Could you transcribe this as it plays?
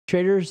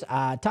Traders,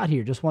 Todd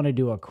here. Just want to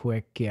do a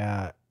quick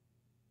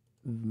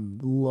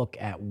look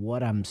at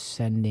what I'm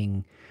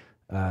sending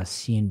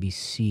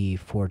CNBC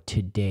for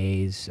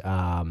today's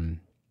fast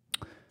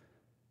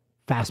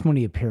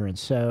money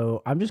appearance.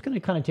 So I'm just going to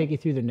kind of take you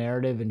through the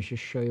narrative and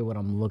just show you what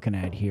I'm looking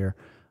at here.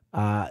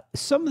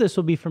 Some of this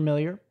will be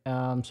familiar,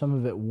 some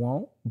of it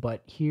won't,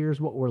 but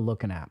here's what we're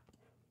looking at.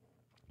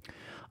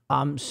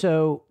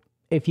 So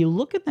if you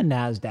look at the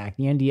NASDAQ,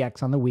 the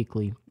NDX on the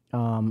weekly,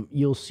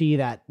 you'll see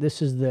that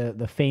this is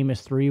the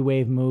famous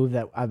three-wave move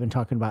that I've been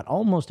talking about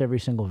almost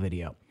every single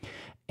video.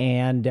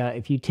 And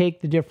if you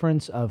take the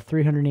difference of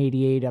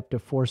 388 up to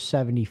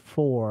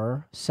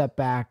 474, set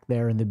back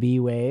there in the B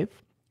wave,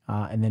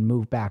 and then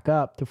move back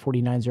up to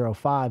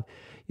 49.05,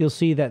 you'll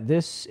see that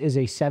this is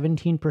a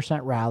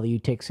 17% rally. You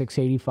take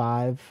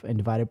 685 and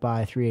divide it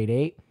by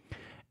 388,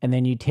 and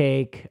then you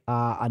take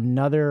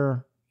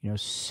another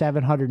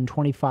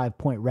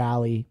 725-point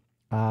rally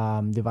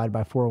divided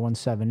by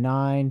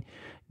 40179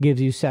 gives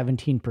you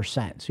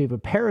 17%. So you have a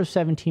pair of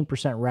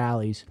 17%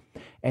 rallies,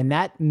 and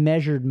that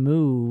measured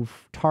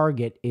move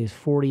target is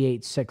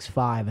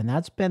 48.65, and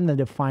that's been the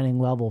defining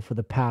level for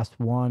the past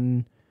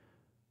one.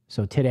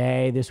 So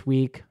today, this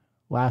week,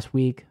 last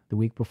week, the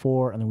week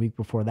before, and the week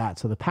before that.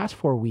 So the past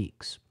 4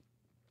 weeks.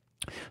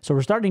 So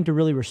we're starting to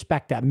really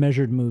respect that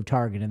measured move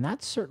target, and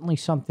that's certainly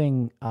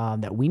something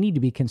that we need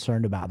to be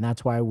concerned about, and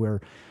that's why we're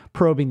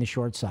probing the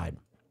short side.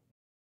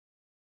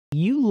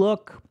 You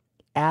look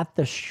at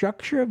the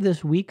structure of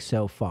this week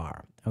so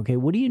far, okay,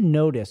 what do you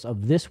notice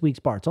of this week's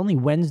bar? It's only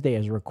Wednesday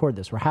as I record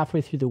this. We're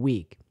halfway through the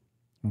week,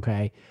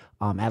 okay?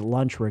 At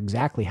lunch, we're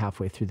exactly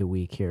halfway through the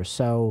week here.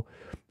 So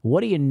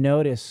what do you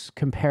notice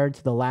compared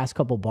to the last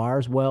couple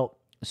bars? Well,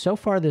 so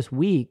far this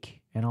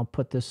week, and I'll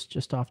put this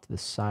just off to the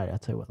side. I'll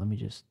tell you what, let me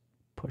just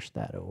push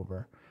that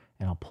over,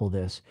 and I'll pull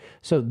this.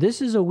 So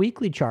this is a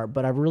weekly chart,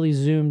 but I've really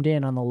zoomed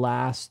in on the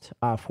last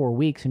 4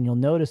 weeks, and you'll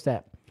notice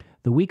that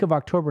the week of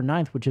October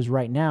 9th, which is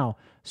right now,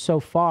 so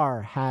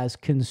far has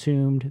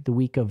consumed the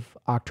week of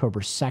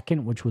October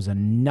 2nd, which was a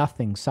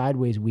nothing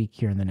sideways week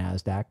here in the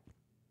NASDAQ.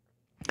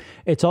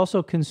 It's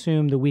also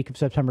consumed the week of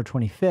September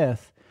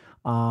 25th,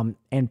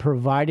 and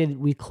provided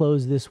we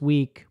close this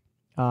week,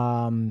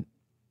 well,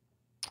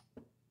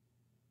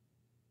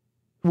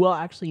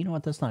 actually, you know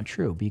what? That's not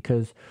true,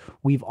 because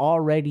we've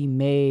already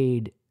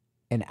made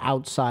an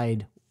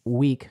outside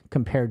week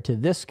compared to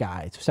this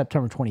guy. It's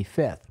September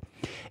 25th.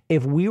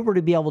 If we were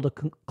to be able to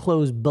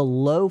close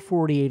below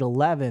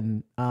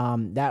 48.11,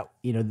 that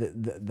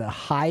the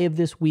high of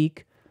this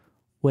week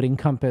would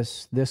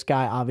encompass this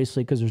guy,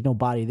 obviously, because there's no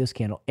body of this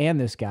candle, and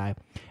this guy.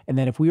 And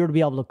then if we were to be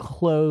able to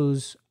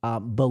close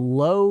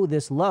below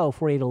this low,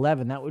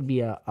 48.11, that would be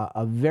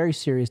a very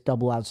serious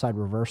double outside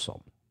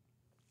reversal.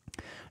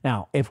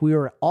 Now, if we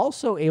were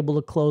also able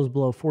to close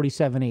below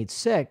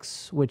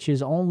 47.86, which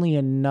is only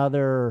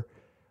another,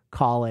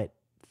 call it,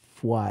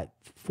 what,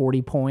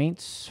 40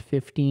 points,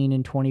 15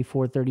 and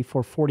 24,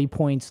 34, 40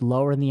 points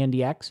lower in the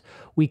NDX,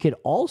 we could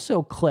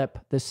also clip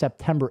the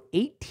September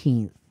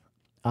 18th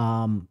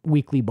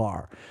weekly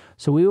bar.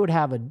 So we would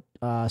have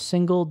a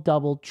single,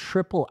 double,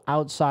 triple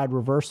outside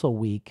reversal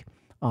week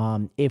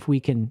if we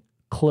can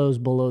close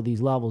below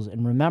these levels.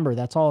 And remember,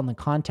 that's all in the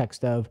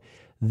context of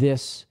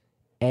this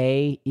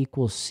A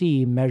equals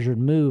C measured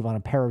move on a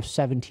pair of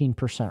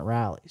 17%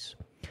 rallies.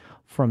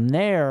 From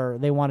there,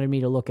 they wanted me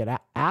to look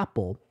at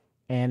Apple.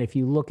 And if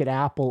you look at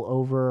Apple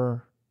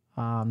over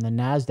the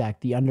NASDAQ,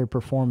 the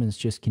underperformance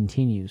just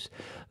continues.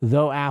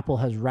 Though Apple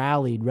has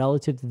rallied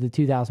relative to the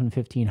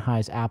 2015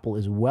 highs, Apple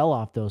is well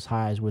off those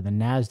highs, where the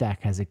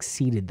NASDAQ has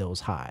exceeded those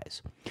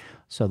highs.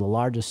 So the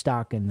largest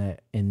stock in the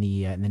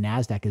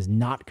NASDAQ has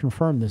not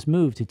confirmed this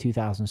move to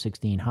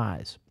 2016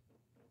 highs.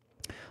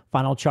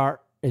 Final chart,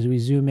 as we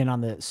zoom in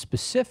on the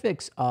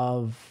specifics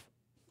of,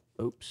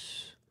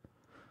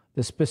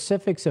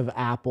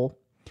 Apple.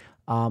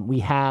 We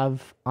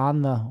have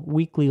on the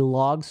weekly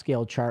log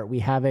scale chart, we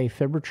have a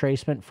fib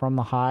retracement from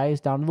the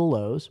highs down to the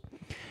lows.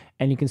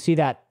 And you can see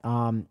that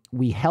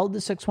we held the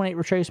 618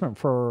 retracement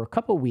for a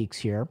couple weeks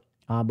here,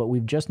 but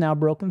we've just now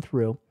broken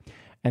through.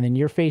 And then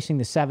you're facing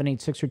the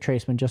 786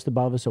 retracement just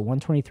above us at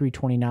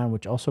 123.29,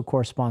 which also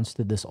corresponds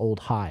to this old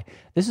high.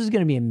 This is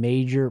going to be a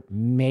major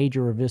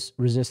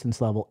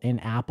resistance level in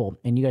Apple.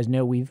 And you guys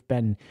know we've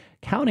been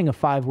counting a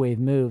 5-wave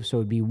move, so it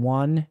would be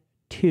 1,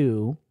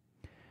 2,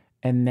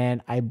 and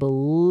then I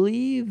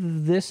believe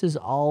this is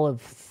all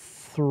of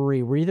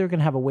 3. We're either going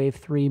to have a wave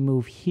 3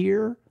 move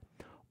here,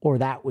 or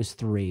that was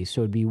 3.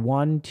 So it'd be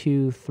 1,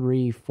 2,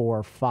 3,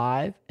 4,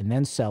 5, and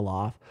then sell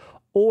off.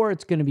 Or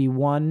it's going to be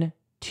 1,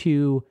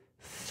 2,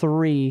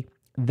 3,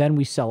 then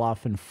we sell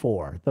off in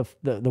 4.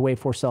 The wave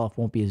 4 sell-off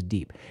won't be as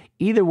deep.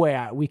 Either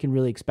way, we can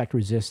really expect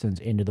resistance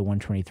into the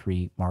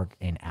 123 mark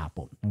in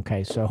Apple.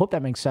 Okay, so I hope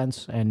that makes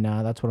sense, and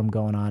that's what I'm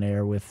going on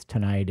air with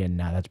tonight, and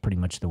that's pretty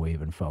much the way we've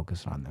been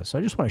focused on this. So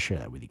I just want to share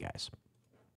that with you guys.